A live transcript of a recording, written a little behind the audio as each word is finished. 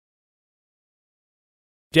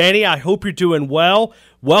Danny, I hope you're doing well.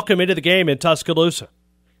 Welcome into the game in Tuscaloosa.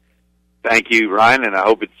 Thank you, Ryan, and I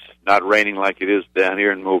hope it's not raining like it is down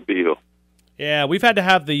here in Mobile. Yeah, we've had to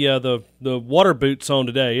have the water boots on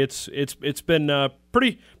today. It's been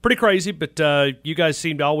pretty crazy, but you guys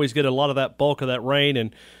seem to always get a lot of that bulk of that rain,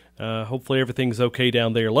 and hopefully everyth's okay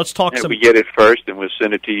down there. Let's talk some. We get it first, and we'll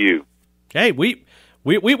send it to you. Hey, we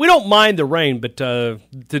don't mind the rain, but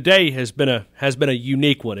today has been a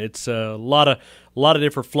unique one. It's a lot of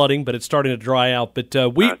different flooding, but it's starting to dry out. But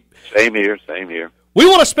same here. We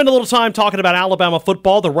want to spend a little time talking about Alabama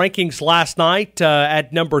football. The rankings last night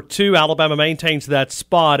at number 2, Alabama maintains that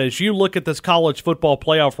spot. As you look at this college football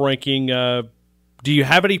playoff ranking, do you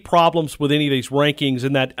have any problems with any of these rankings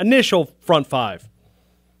in that initial front 5?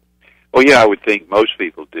 Well, yeah, I would think most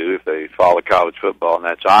people do if they follow college football, and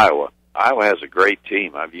that's Iowa. Iowa has a great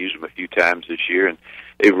team. I've used them a few times this year, and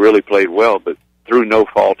they've really played well, but through no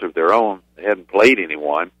fault of their own. They haven't played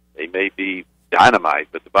anyone. They may be dynamite,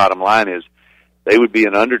 but the bottom line is they would be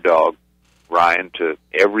an underdog, Ryan, to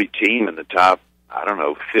every team in the top,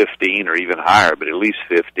 15 or even higher, but at least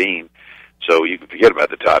 15. So you can forget about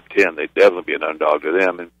the top 10. They'd definitely be an underdog to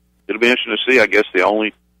them. And it'll be interesting to see. I guess the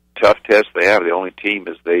only tough test they have, the only team,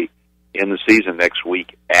 is they end the season next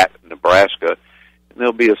week at Nebraska. And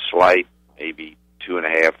they'll be a slight, maybe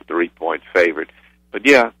 2.5, 3-point favorite. But,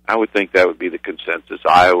 yeah, I would think that would be the consensus.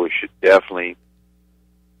 Iowa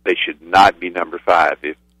they should not be number 5.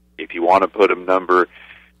 If you want to put them number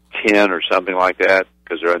 10 or something like that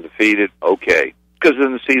because they're undefeated, okay. Because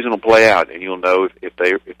then the season will play out, and you'll know if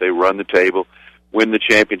they run the table, win the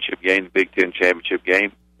championship game, the Big Ten championship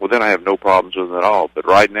game, well, then I have no problems with them at all. But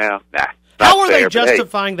right now, nah. How are they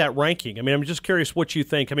justifying that ranking? I mean, I'm just curious what you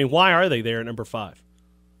think. I mean, why are they there at number 5?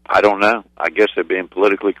 I don't know. I guess they're being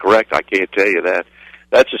politically correct. I can't tell you that.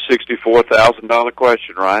 That's a $64,000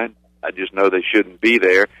 question, Ryan. I just know they shouldn't be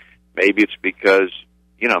there. Maybe it's because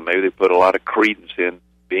maybe they put a lot of credence in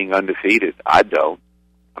being undefeated. I don't.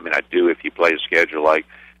 I mean, I do if you play a schedule like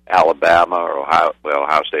Alabama or Ohio. Well,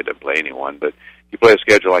 Ohio State doesn't play anyone, but if you play a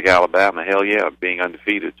schedule like Alabama, hell yeah, being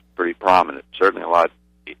undefeated is pretty prominent. Certainly a lot.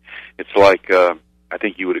 It's like, I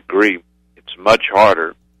think you would agree, it's much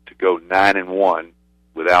harder to go 9-1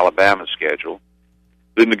 with Alabama's schedule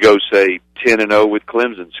than to go, say, 10-0 with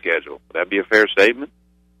Clemson's schedule. Would that be a fair statement?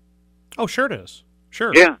 Oh, sure it is.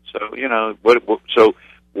 Sure. Yeah, so,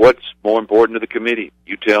 what's more important to the committee?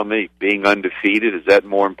 You tell me. Being undefeated, is that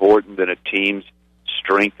more important than a team's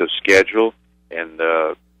strength of schedule and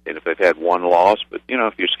if they've had one loss? But,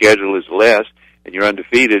 if your schedule is less and you're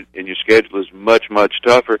undefeated and your schedule is much, much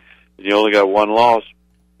tougher and you only got one loss,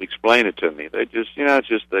 explain it to me. They just, who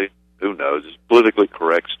knows? It's politically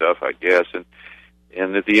correct stuff, I guess. And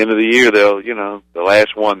at the end of the year, the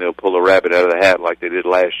last one, they'll pull a rabbit out of the hat like they did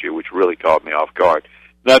last year, which really caught me off guard.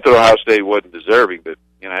 Not that Ohio State wasn't deserving, but,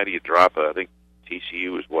 how do you drop I think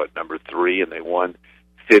TCU was, number 3, and they won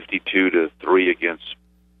 52-3 against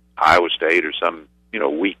Iowa State or some,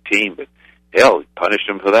 weak team. But, hell, punished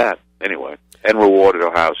them for that anyway and rewarded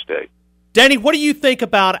Ohio State. Danny, what do you think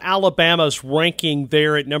about Alabama's ranking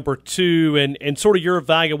there at number 2 and sort of your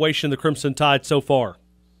evaluation of the Crimson Tide so far?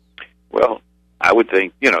 Well, I would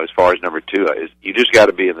think, as far as number 2, you just got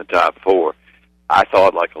to be in the top 4. I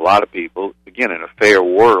thought, like a lot of people, again, in a fair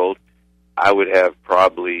world, I would have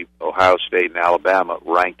probably Ohio State and Alabama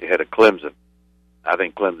ranked ahead of Clemson. I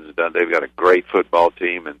think Clemson's done. They've got a great football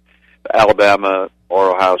team, and Alabama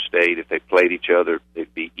or Ohio State, if they played each other,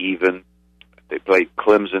 they'd be even. If they played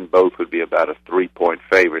Clemson, both would be about a 3-point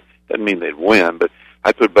favorite. Doesn't mean they'd win, but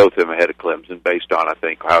I put both of them ahead of Clemson based on I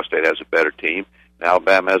think Ohio State has a better team.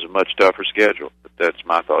 Alabama has a much tougher schedule. But that's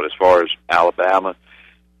my thought. As far as Alabama,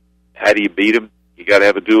 how do you beat them? You got to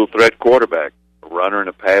have a dual-threat quarterback, a runner and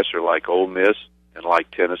a passer like Ole Miss and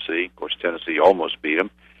like Tennessee. Of course, Tennessee almost beat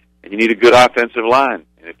them. And you need a good offensive line.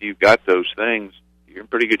 And if you've got those things, you're in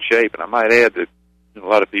pretty good shape. And I might add that a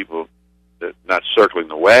lot of people, that not circling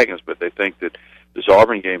the wagons, but they think that this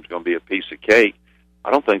Auburn game is going to be a piece of cake.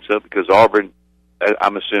 I don't think so because Auburn,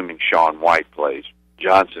 I'm assuming Shaun White plays.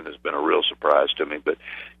 Johnson has been a real surprise to me. But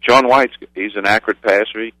Shaun White's, he's an accurate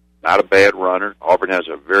passer, not a bad runner. Auburn has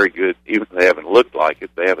a very good, even if they haven't looked like it,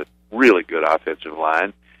 they have a really good offensive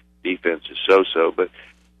line. Defense is so-so. But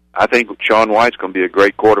I think Shaun White's going to be a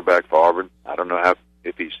great quarterback for Auburn. I don't know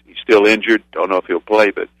if he's still injured. Don't know if he'll play,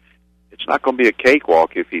 but it's not going to be a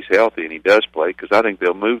cakewalk if he's healthy and he does play because I think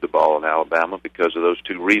they'll move the ball in Alabama because of those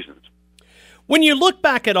 2 reasons. When you look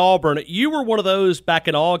back at Auburn, you were one of those back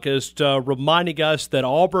in August reminding us that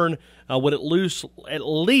Auburn would lose at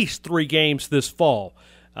least 3 games this fall.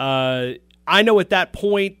 I know at that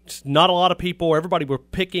point, not a lot of people, everybody were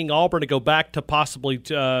picking Auburn to go back to possibly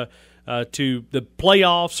to the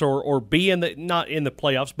playoffs or be not in the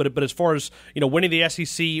playoffs, but as far as winning the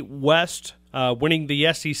SEC West, winning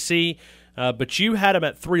the SEC. But you had them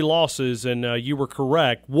at 3 losses, and you were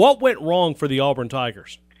correct. What went wrong for the Auburn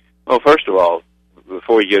Tigers? Well, first of all,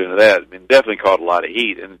 before we get into that, definitely caught a lot of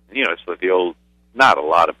heat, and it's like the old. Not a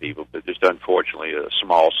lot of people, but just unfortunately a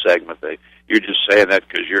small segment. You're just saying that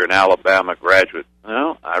because you're an Alabama graduate.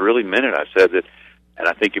 No, I really meant it. I said that, and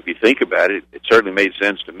I think if you think about it, it certainly made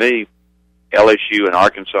sense to me. LSU and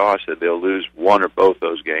Arkansas, I said they'll lose one or both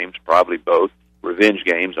those games, probably both, revenge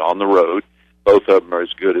games on the road. Both of them are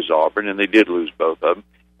as good as Auburn, and they did lose both of them.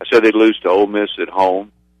 I said they'd lose to Ole Miss at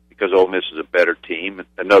home because Ole Miss is a better team,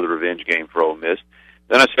 another revenge game for Ole Miss.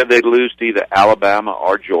 Then I said they'd lose to either Alabama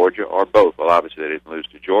or Georgia or both. Well, obviously they didn't lose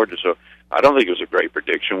to Georgia, so I don't think it was a great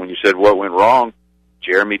prediction. When you said what went wrong,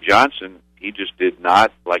 Jeremy Johnson, he just did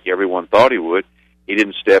not, like everyone thought he would, he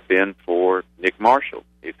didn't step in for Nick Marshall.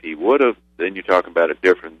 If he would have, then you're talking about a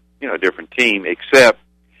different team, except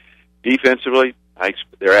defensively,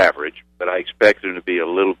 they're average, but I expect them to be a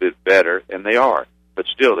little bit better, and they are. But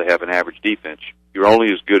still, they have an average defense. You're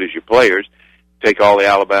only as good as your players. Take all the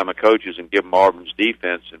Alabama coaches and give them Auburn's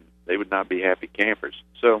defense, and they would not be happy campers.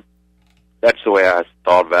 So that's the way I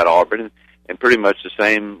thought about Auburn, and pretty much the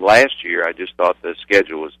same last year. I just thought the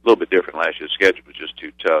schedule was a little bit different last year. The schedule was just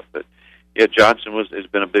too tough. But, yeah, Johnson has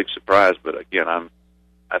been a big surprise. But, again,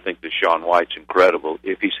 I think that Shaun White's incredible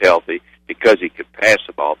if he's healthy because he could pass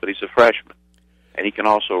the ball, but he's a freshman. And he can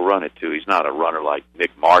also run it, too. He's not a runner like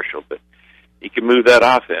Nick Marshall, but he can move that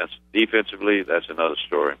offense. Defensively, that's another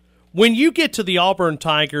story. When you get to the Auburn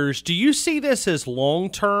Tigers, do you see this as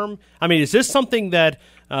long-term? Is this something that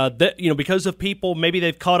because of people, maybe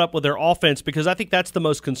they've caught up with their offense? Because I think that's the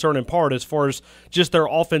most concerning part as far as just their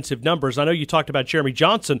offensive numbers. I know you talked about Jeremy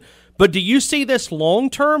Johnson, but do you see this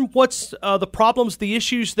long-term? What's the problems, the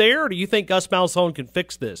issues there? Or do you think Gus Malzahn can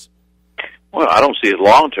fix this? Well, I don't see it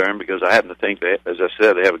long-term because I happen to think that, as I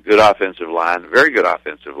said, they have a good offensive line, very good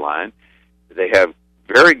offensive line. They have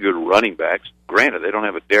very good running backs. Granted, they don't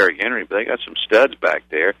have a Derrick Henry, but they got some studs back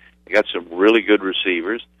there. They got some really good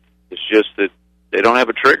receivers. It's just that they don't have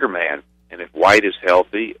a trigger man. And if White is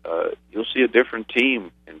healthy, you'll see a different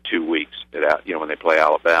team in 2 weeks when they play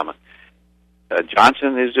Alabama.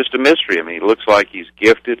 Johnson is just a mystery. He looks like he's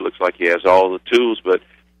gifted, looks like he has all the tools, but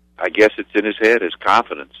I guess it's in his head, his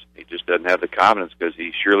confidence. He just doesn't have the confidence because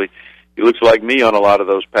he looks like me on a lot of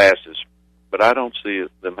those passes. But I don't see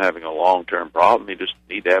them having a long-term problem. You just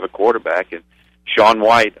need to have a quarterback. And Shaun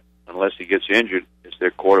White, unless he gets injured, is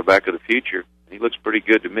their quarterback of the future. He looks pretty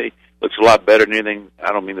good to me. Looks a lot better than anything,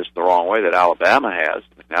 I don't mean this the wrong way, that Alabama has.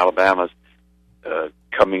 Alabama's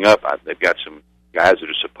coming up. They've got some guys that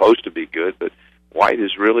are supposed to be good, but White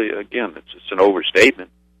is really, again, it's an overstatement,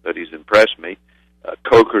 but he's impressed me.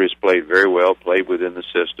 Coker has played very well, played within the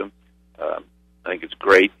system. I think it's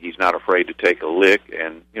great. He's not afraid to take a lick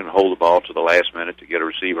and hold the ball to the last minute to get a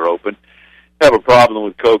receiver open. Have a problem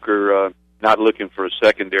with Coker not looking for a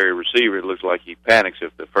secondary receiver. It looks like he panics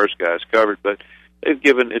if the first guy's covered, but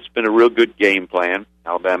it's been a real good game plan.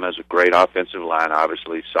 Alabama has a great offensive line,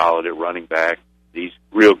 obviously solid at running back. These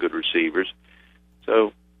real good receivers.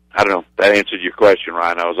 So I don't know. That answered your question,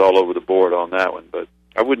 Ryan. I was all over the board on that one, but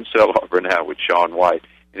I wouldn't sell Auburn out with Shaun White.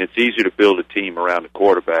 And it's easier to build a team around a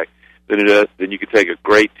quarterback than you could take a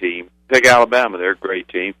great team. Take Alabama, they're a great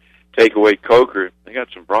team. Take away Coker, they got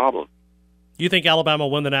some problems. You think Alabama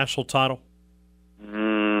will win the national title?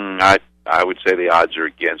 I would say the odds are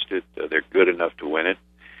against it. They're good enough to win it.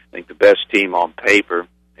 I think the best team on paper,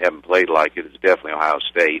 haven't played like it, is definitely Ohio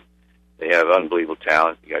State. They have unbelievable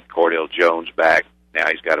talent. You got Cordell Jones back. Now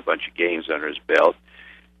he's got a bunch of games under his belt.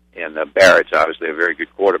 And Barrett's obviously a very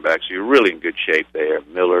good quarterback, so you're really in good shape there.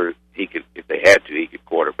 Miller, he could, if they had to, he could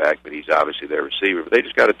quarterback, but he's obviously their receiver. But they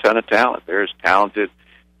just got a ton of talent. They're as talented.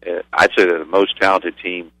 I'd say they're the most talented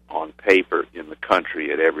team on paper in the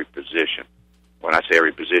country at every position. When I say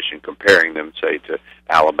every position, comparing them, say, to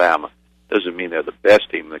Alabama, doesn't mean they're the best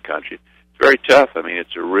team in the country. It's very tough.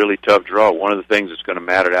 It's a really tough draw. One of the things that's going to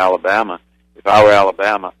matter to Alabama, if I were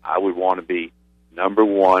Alabama, I would want to be number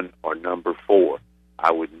 1 or number 4.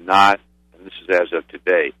 I would not, and this is as of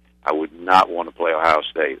today, I would not want to play Ohio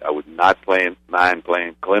State. I would not mind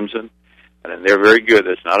playing Clemson, and they're very good.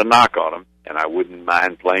 That's not a knock on them, and I wouldn't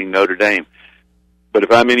mind playing Notre Dame. But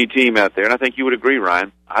if I'm any team out there, and I think you would agree,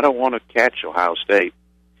 Ryan, I don't want to catch Ohio State.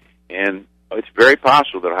 And it's very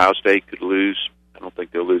possible that Ohio State could lose. I don't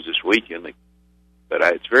think they'll lose this weekend, but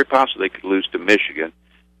it's very possible they could lose to Michigan.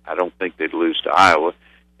 I don't think they'd lose to Iowa.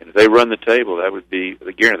 And if they run the table, that would be,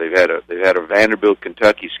 again, they've had a Vanderbilt,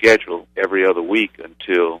 Kentucky schedule every other week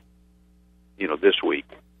until, this week.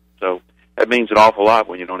 So that means an awful lot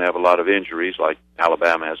when you don't have a lot of injuries, like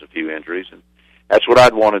Alabama has a few injuries. And that's what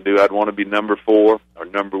I'd want to do. I'd want to be number 4 or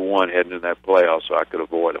number 1 heading into that playoff so I could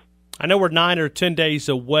avoid them. I know we're 9 or 10 days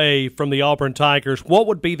away from the Auburn Tigers. What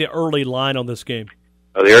would be the early line on this game?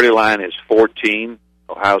 The early line is 14.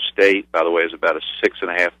 Ohio State, by the way, is about a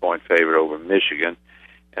 6.5-point favorite over Michigan.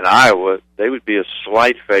 And Iowa, they would be a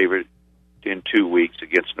slight favorite in 2 weeks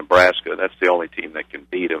against Nebraska. That's the only team that can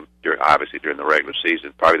beat them, obviously during the regular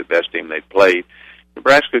season. Probably the best team they've played.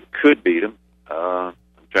 Nebraska could beat them. I'm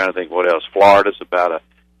trying to think what else. Florida's about a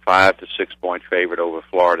 5 to 6 point favorite over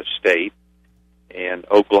Florida State. And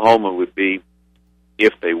Oklahoma would be,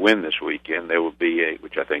 if they win this weekend, they will be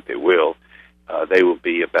which I think they will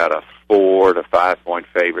be about a 4 to 5 point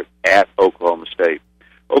favorite at Oklahoma State.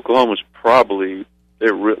 Oklahoma's probably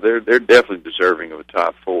they're definitely deserving of a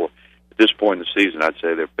top 4. At this point in the season, I'd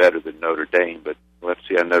say they're better than Notre Dame, but let's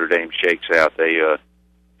see how Notre Dame shakes out. They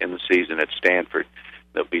in the season at Stanford,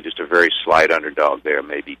 they'll be just a very slight underdog there,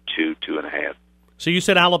 maybe 2.5. So you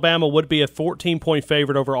said Alabama would be a 14-point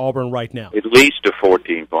favorite over Auburn right now. At least a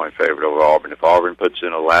 14-point favorite over Auburn. If Auburn puts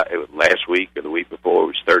in last week or the week before, it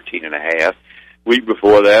was 13.5. Week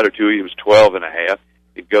before that or 2, it was 12.5.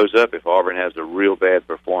 It goes up if Auburn has a real bad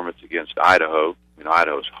performance against Idaho.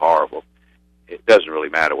 Idaho's horrible. It doesn't really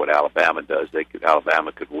matter what Alabama does.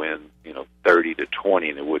 Alabama could win, 30 to 20,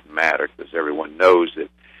 and it wouldn't matter because everyone knows that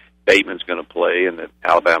Bateman's going to play and that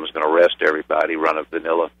Alabama's going to rest everybody, run a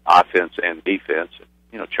vanilla offense and defense.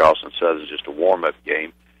 Charleston Southern's just a warm-up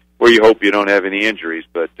game where you hope you don't have any injuries.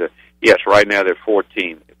 But, yes, right now they're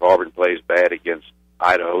 14. If Auburn plays bad against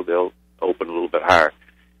Idaho, they'll open a little bit higher,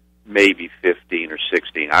 maybe 15 or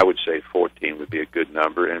 16. I would say 14 would be a good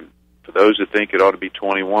number. And for those that think it ought to be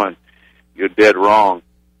 21, you're dead wrong.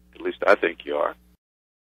 At least I think you are.